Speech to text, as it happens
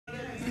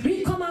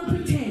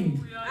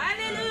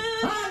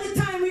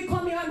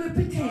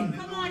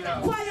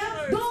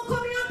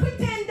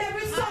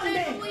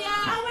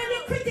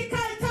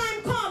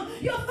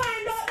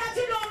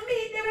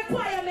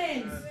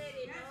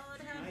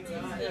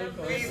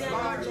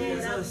Lord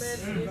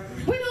Jesus.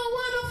 We don't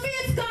want to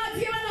face God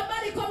here and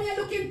nobody come here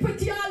looking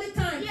pretty all the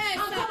time. Yes,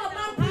 and come up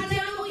and pretty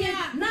and looking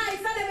nice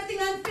and everything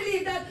and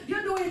believe that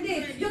you're doing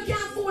this. You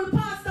can't fool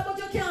pastor, but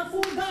you can't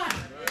fool God.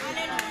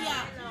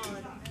 Hallelujah.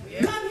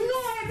 God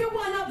knows every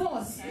one of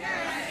us.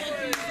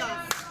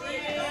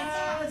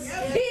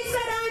 He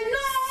said, I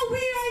know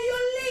where you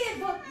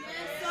live.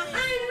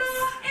 I know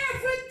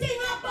everything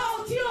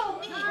about you.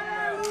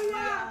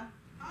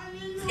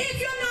 If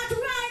you're not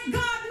right,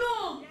 God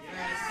knows.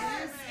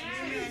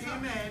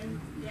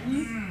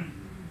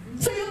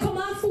 So you come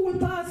and fool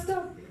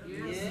pastor.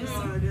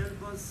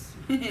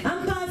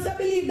 And pastor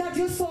believe that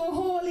you're so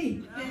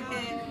holy.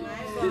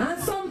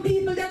 And some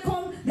people they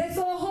come, they're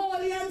so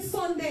holy on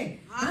Sunday.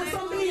 And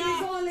some believe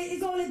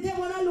it's only them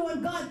one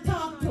alone God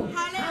talk to.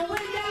 And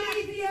when they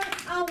leave here,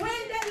 and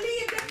when they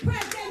leave the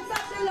presence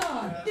of the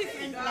Lord,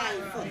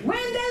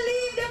 when they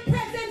leave the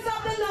presence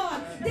of the Lord,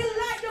 they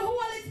like the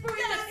Holy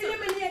Spirit not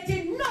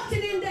eliminating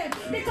nothing in them.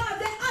 Because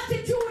the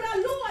attitude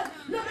alone,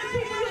 look at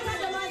people look at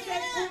them and say,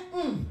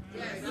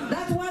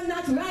 that one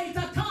not right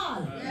at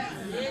all.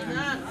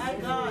 My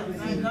God,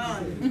 my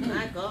God,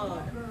 my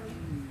God.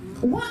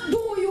 What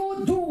do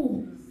you do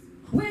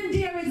when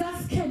there is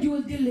a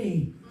scheduled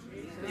delay?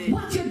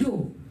 What you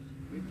do?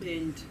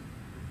 Repent.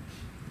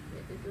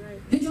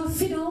 You just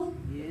sit down?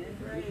 Yeah,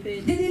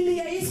 The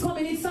delay is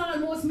coming, it's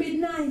almost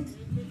midnight.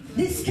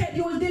 The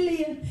schedule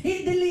delay,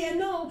 it delay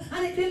now,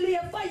 and it delay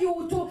for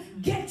you to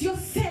get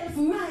yourself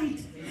right.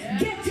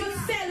 Get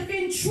yourself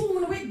in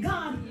tune with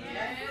God.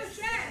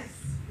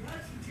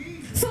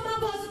 Some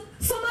of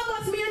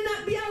us may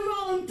not be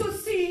around to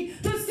see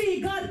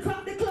God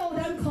crack the cloud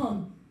and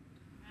come.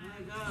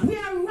 We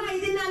are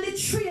riding on the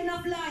train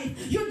of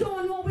life. You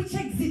don't know which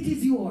exit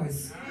is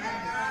yours.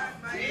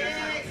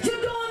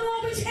 You don't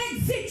know which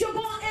exit you're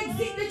going to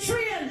exit the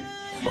train.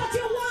 But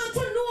you want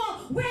to know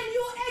when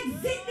you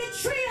exit the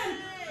train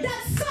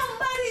that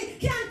somebody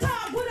can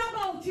talk good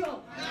about you.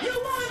 You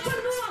want to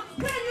know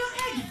when you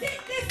exit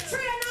this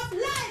train of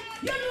life,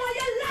 you know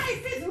your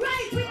life is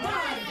right with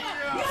God.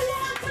 You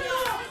want to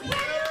know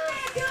when you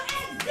make your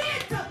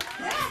exit.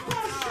 When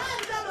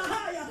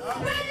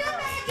you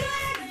make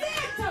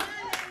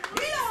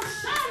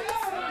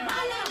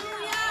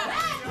your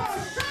exit,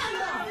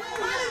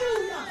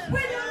 hallelujah.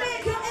 When you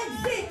make your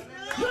exit,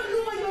 you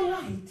know you're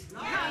right.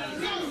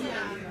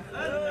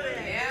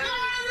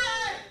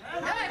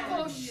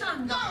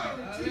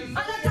 A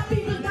lot of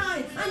people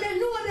die and they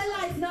know their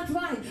life not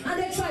right and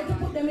they try to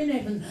put them in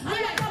heaven. A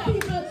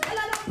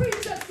lot of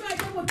preachers try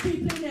to put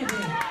people in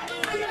heaven.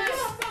 And you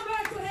go from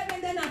earth to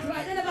heaven, they're not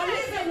right. They never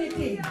live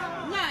anything.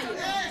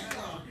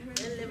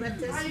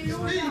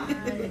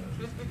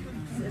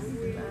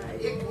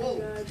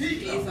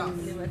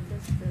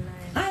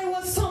 I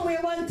was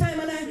somewhere one time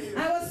and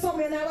I was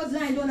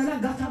lying down and I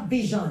got a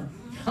vision.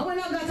 And when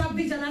I got a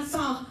vision, I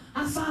saw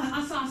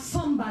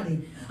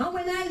somebody. And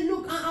when I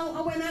look,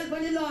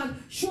 when the Lord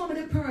showed me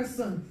the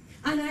person,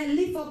 and I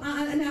lift up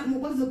and I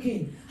was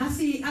looking, I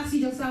see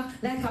just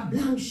like a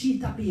blank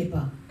sheet of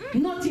paper.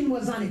 Nothing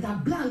was on it, a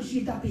blank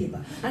sheet of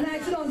paper. And I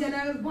sit down there and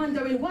I was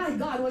wondering why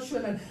God was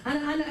showing me.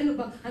 And I look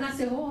back and I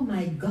said, oh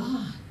my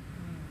God,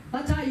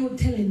 what are you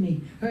telling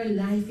me? Her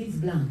life is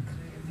blank.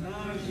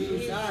 Oh,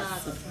 Jesus.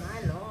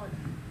 My Lord.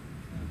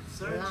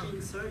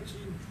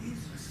 Searching.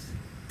 Jesus.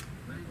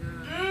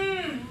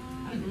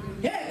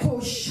 Yeko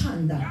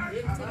Shanda.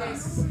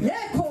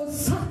 Yeko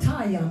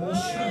Sataya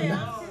Moshanda.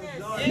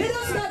 Let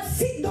us not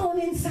sit down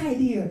inside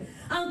here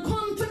and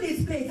come to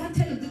this place. I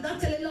tell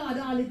the Lord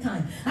all the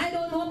time. I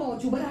don't know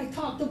about you, but I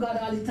talk to God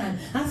all the time.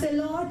 I say,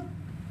 Lord,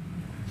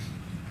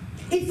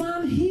 if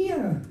I'm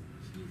here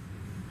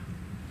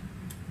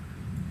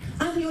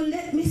and you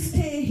let me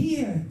stay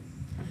here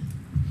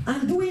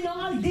and doing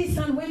all this,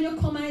 and when you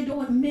come I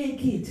don't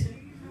make it,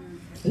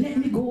 let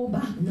me go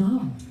back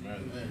now.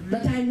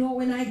 But I know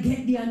when I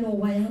get there, I know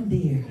why I'm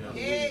there.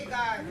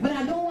 But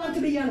I don't want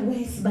to be and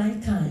waste my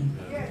time.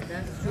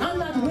 I'm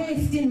not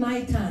wasting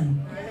my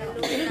time.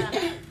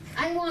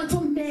 I want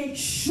to make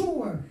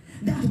sure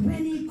that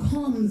when he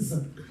comes,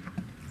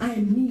 I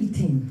meet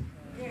him.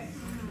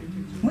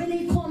 When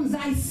he comes,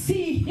 I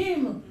see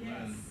him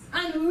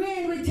and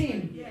reign with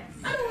him.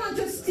 I don't want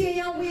to stay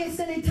and waste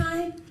any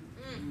time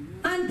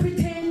and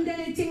pretend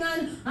anything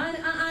and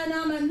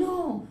I'm a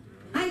no.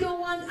 I don't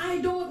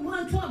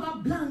want to have a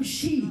blank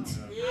sheet.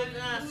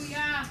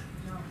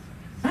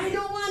 I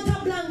don't want a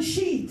blank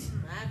sheet.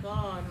 My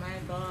God, my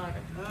God.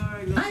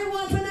 I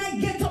want when I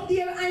get up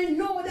there, I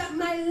know that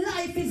my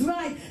life is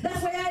right.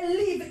 That's why I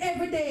live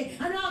every day.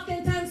 And I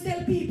oftentimes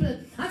tell people,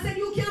 I said,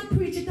 you can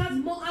preach it as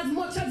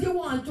much as you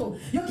want to.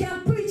 You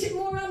can preach it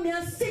more on me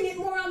and sing it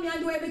more on me and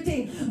do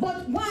everything.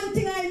 But one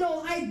thing I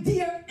know, I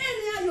dare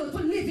any of you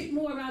to live it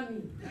more on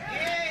me.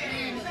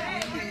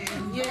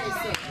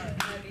 Yes.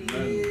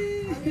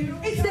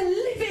 It's the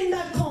living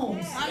that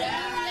counts.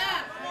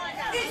 Hallelujah.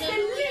 It's the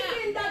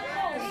living that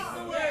counts.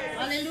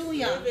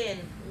 Hallelujah.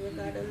 You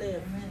gotta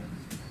live.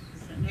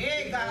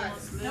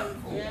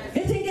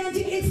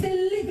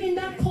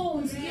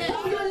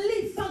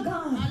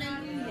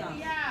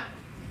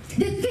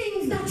 The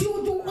things that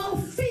you do, how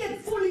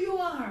faithful you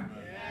are.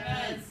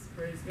 Yes.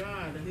 Praise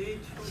God.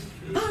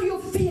 Are you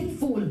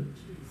faithful?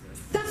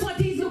 That's what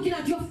he's looking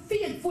at, your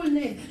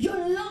faithfulness, your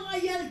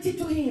loyalty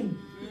to him.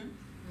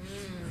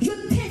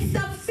 You test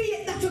that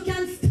faith that you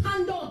can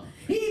stand up.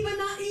 Even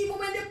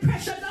when the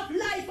pressures of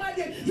life are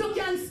there, you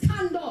can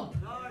stand up.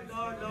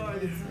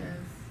 Lord.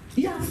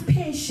 You have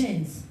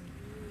patience.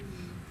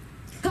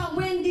 Because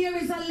when there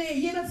is a delay,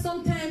 you know,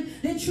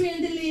 sometimes the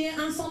train delay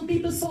and some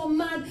people so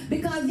mad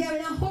because they are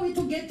in a hurry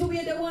to get to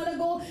where they want to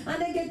go,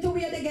 and they get to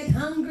where they get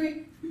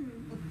hungry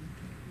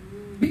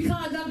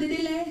because of the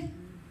delay.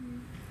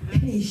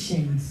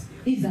 Patience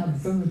is a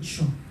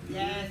virtue.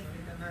 Yes,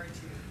 it's a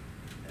virtue.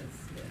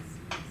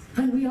 Yes.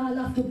 And we all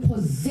have to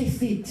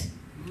possess it.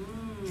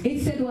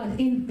 It said what?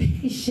 In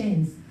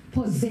patience,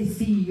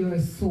 possess ye your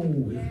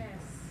soul. Yes.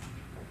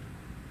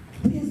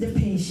 Where's the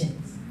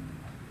patience?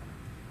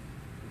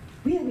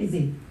 Where is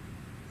it?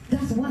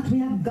 That's what we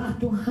have got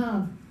to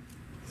have.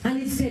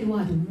 And it said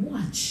what?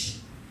 Watch.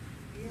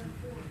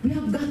 We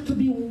have got to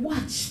be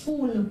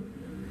watchful.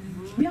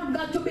 We have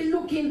got to be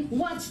looking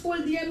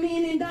watchful, dear,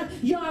 meaning that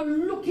you are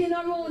looking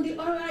around the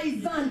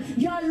horizon.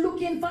 You are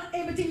looking for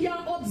everything. You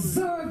are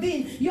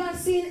observing. You are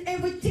seeing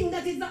everything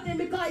that is happening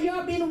because you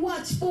are being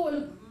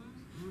watchful.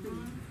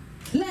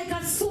 Like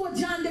a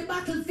soldier on the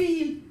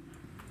battlefield.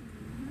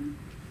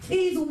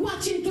 He is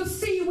watching to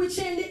see which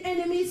end the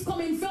enemy is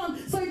coming from,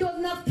 so he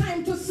doesn't have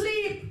time to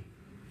sleep.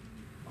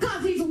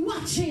 Because he's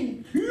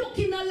watching,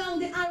 looking along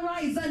the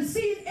horizon,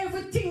 seeing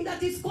everything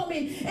that is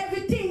coming,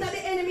 everything that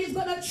the enemy is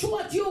going to throw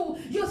at you.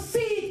 You see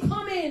it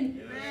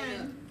coming.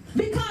 Amen.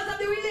 Because of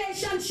the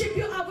relationship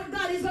you have with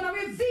God, he's going to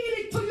reveal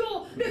it to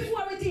you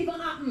before it even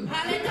happens.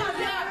 Because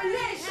you have a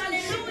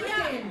relationship with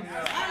him.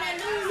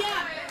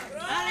 Hallelujah.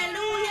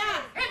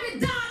 Hallelujah. Every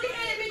time the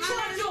enemy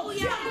throws you,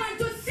 you are going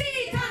to see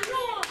it and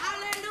know.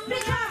 Hallelujah.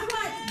 Because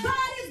what?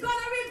 God is going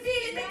to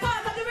reveal it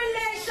because of the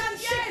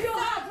relationship you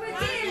have with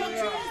him.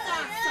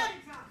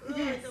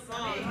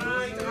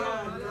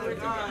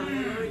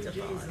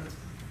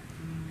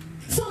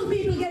 Some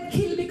people get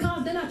killed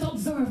because they're not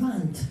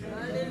observant.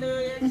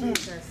 Hallelujah,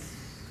 Jesus.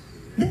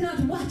 They're not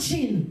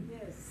watching.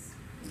 Yes.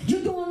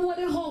 You don't know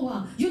the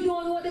hour, you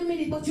don't know the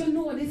minute, but you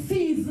know the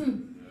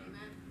season.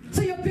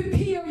 So you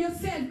prepare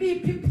yourself, be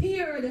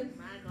prepared.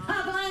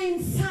 Have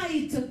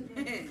hindsight.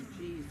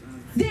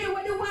 They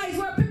were the wise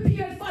were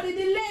prepared for the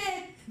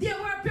delay. They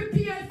were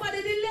prepared for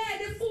the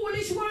delay. The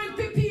foolish weren't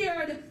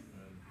prepared.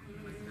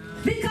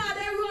 Because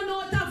they run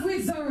out of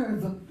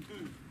reserve.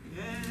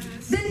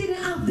 Yes. They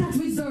didn't have that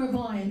reserve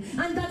oil.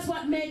 And that's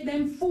what made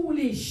them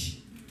foolish.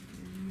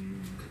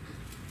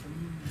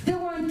 They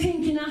weren't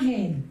thinking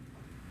ahead.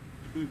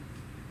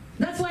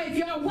 That's why if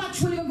you're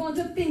watchful, you're going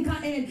to think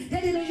ahead.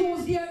 They didn't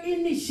use their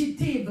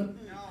initiative.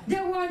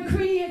 They weren't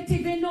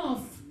creative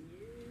enough.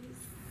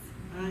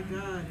 My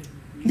God.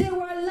 They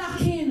were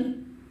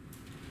lacking.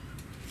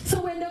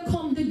 So when they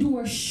come, the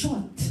door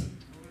shut.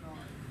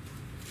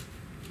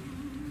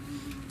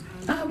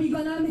 Are we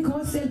going to make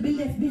ourselves be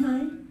left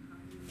behind?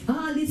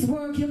 All this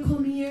work, you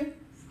come here.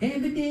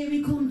 Every day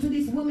we come to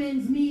this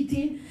women's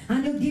meeting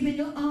and you're giving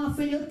your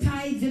offering, your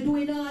tithes, you're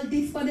doing all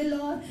this for the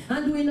Lord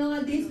and doing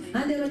all this.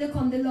 And then when you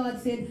come, the Lord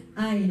said,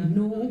 I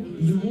know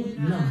you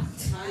not.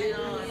 My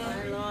Lord,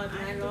 my Lord,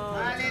 my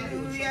Lord.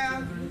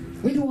 Hallelujah.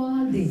 We do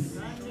all this.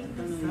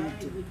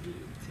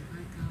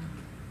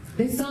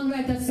 The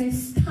songwriter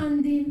says,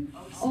 standing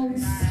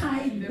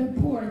outside the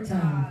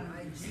portal,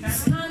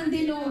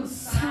 standing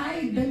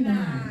outside the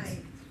night,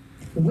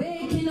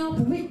 waking up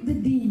with the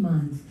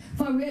demons,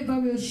 forever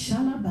you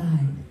shall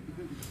abide.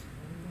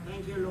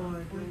 Thank you,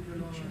 Lord. Thank you,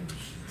 Lord.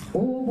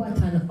 Oh, what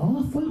an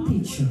awful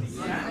picture.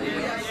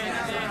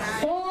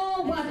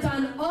 Oh, what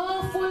an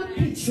awful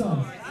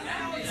picture.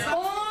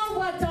 Oh,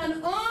 what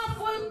an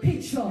awful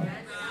picture.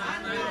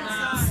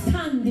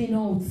 Standing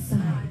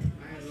outside.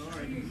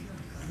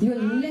 You're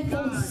left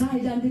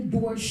outside and the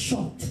door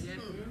shut.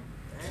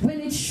 When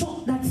it's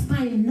shut, that's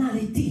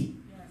finality.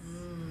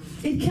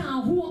 It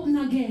can't open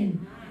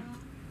again.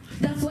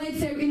 That's why it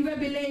says in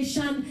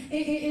Revelation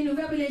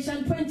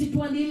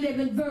 22 and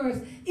 11 verse,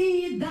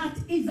 he that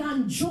is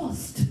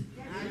unjust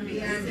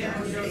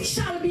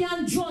shall be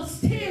unjust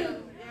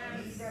still.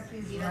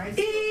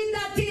 He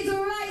that is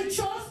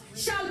righteous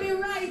shall be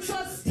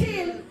righteous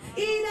still.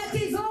 He that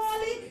is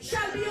holy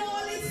shall be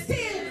holy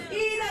still.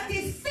 He that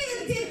is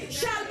filthy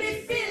shall be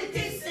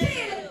filthy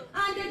still.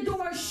 And the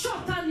door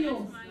shut on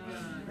you.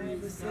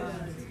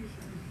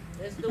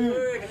 That's the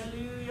word.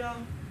 Hallelujah.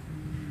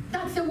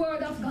 That's the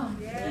word of God.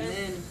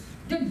 Yes.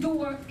 The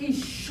door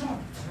is shut.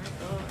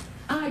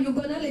 Are you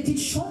going to let it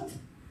shut?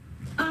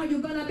 Are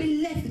you going to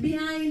be left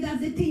behind, as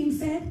the team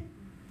said?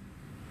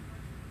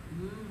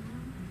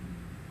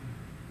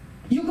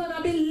 You're going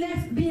to be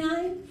left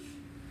behind?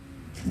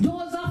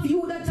 Those of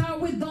you that are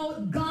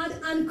without God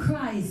and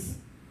Christ,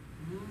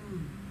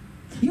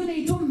 you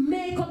need to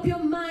make up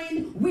your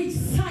mind which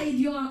side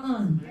you are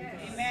on.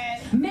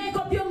 Amen. Make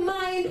up your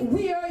mind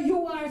where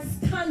you are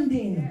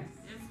standing. Yes,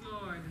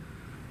 Lord.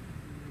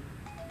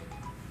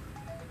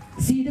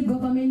 See, the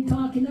government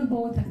talking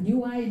about a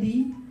new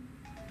ID.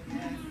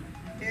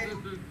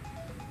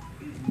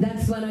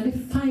 That's one of the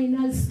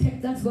final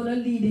steps that's going to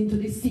lead into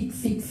the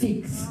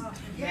 666.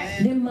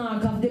 The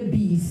mark of the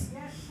beast.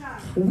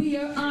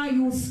 Where are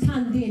you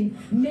standing?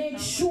 Make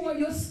sure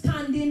you're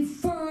standing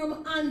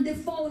firm on the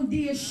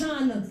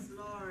foundation. Yes,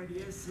 Lord.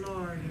 Yes,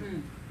 Lord.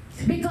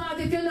 Because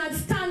if you're not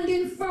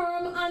standing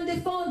firm on the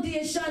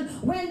foundation,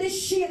 when the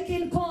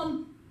shaking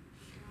comes,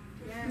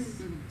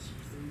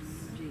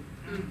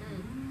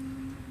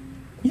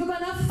 you're going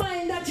to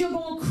find that you're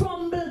going to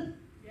crumble.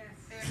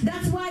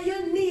 That's why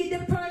you need the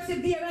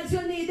perseverance,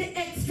 you need the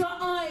extra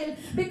oil,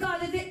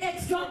 because it's the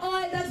extra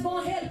oil that's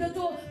going to help you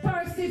to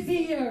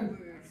persevere.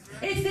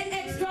 It's the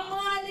extra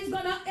oil is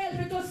going to help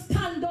you to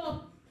stand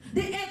up.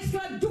 The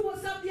extra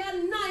dose of the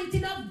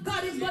anointing of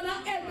God is going to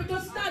help you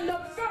to stand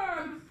up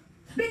firm,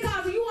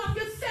 because you of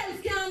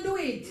yourself can't do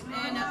it.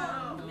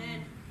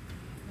 Amen.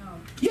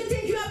 You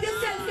think you of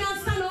yourself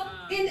can't stand up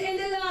in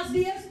the last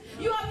days?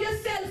 You of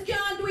yourself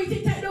can't do it.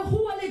 It takes the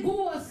Holy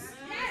Ghost.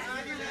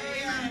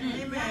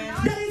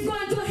 That is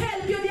going to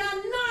help you, the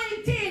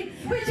anointing,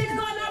 which is going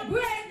to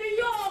break the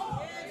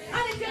yoke.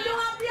 And if you don't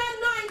have the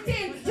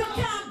anointing, you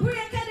can't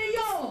break any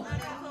yoke.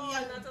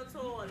 Not at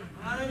all.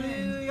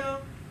 Hallelujah.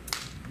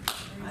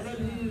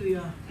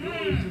 Hallelujah.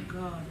 Glory to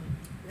God.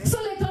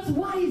 So let us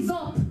wise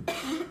up.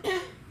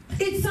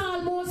 It's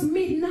almost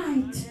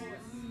midnight.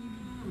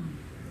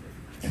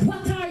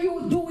 What are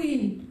you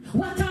doing?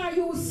 What are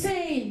you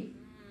saying?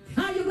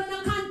 Are you going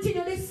to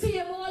continue the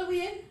same old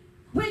way?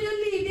 When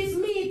you leave this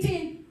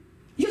meeting,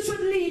 you should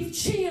leave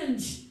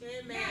change.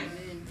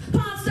 Amen.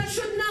 Pastor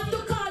shouldn't have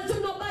to call to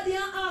nobody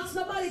and ask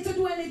nobody to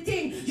do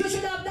anything. You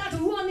should have that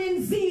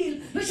running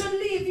zeal. You should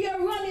leave here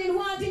running,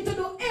 wanting to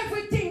do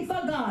everything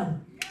for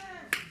God.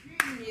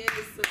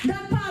 Yes.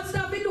 That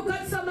pastor will look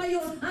at some of you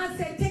and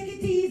say, take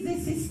it easy,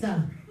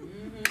 sister.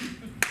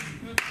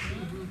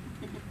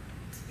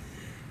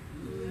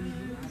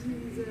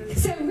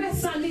 Say,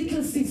 rest a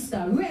little,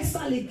 sister. Rest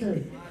a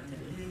little.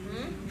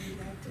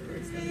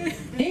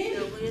 Eh?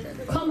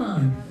 Come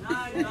on.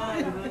 My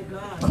God, my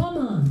God. Come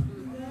on.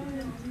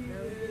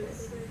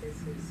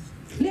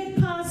 Let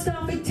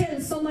pastor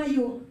tell some of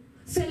you,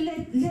 say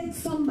let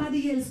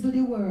somebody else do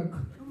the work.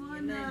 Come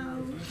on now.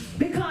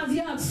 Because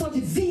you have such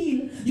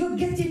zeal, you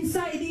get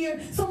inside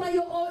here, some of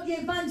you out here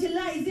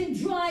evangelizing,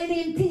 drawing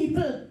in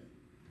people,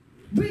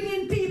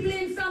 bringing people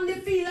in from the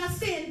field of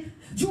sin.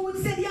 Jude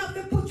said you have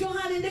to put your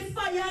hand in the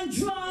fire and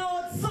draw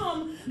out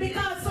some,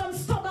 because some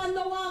stubborn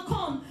no one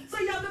come. So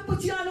you have to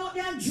put your hand out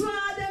there and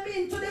draw them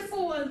into the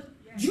fold.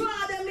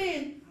 Draw them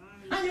in.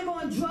 And you're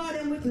going to draw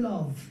them with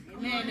love.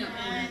 Amen.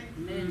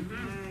 Amen.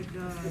 My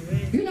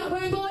God. You're not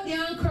going to go out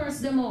there and curse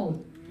them out.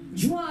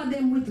 Draw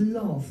them with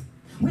love.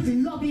 With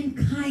loving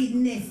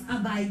kindness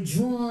have I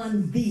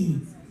drawn thee.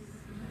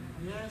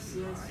 Yes,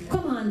 yes, yes.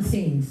 Come on,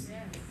 saints.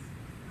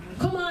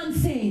 Come on,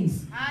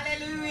 saints.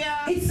 Hallelujah.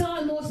 It's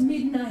almost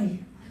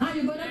midnight. Are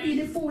you going to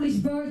be the foolish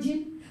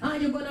virgin? Are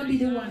you going to be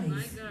the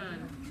wise?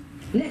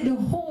 Let the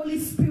Holy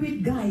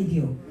Spirit guide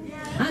you.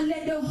 And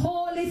let the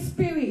Holy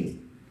Spirit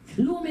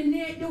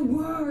illuminate the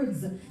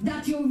words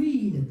that you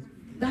read,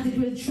 that it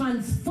will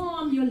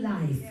transform your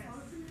life.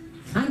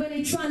 And when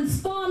it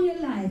transforms your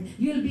life,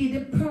 you'll be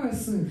the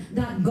person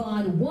that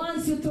God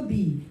wants you to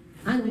be.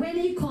 And when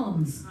He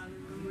comes,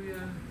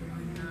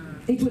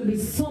 it will be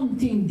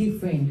something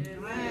different.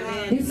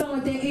 If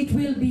someone say, it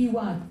will be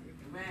what?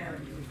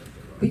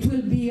 It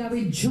will be a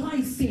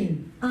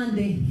rejoicing on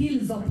the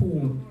hills of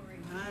hope.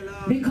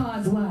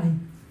 Because why?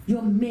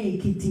 You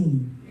make it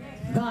in.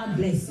 God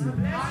bless you.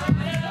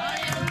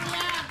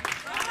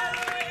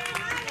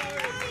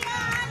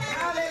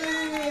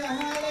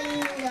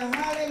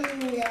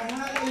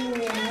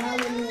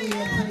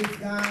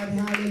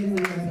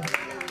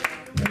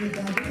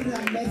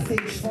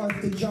 For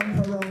us to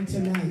jump around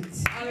tonight.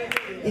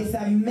 It's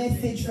a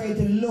message for you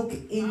to look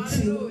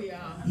into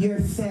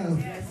yourself.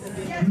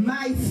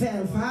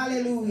 Myself.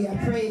 Hallelujah.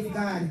 Praise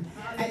God.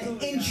 An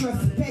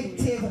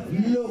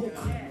introspective look.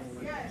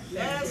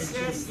 Yes,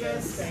 yes,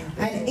 yes.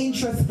 An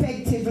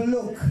introspective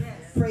look.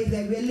 Praise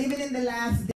God. We're living in the last days.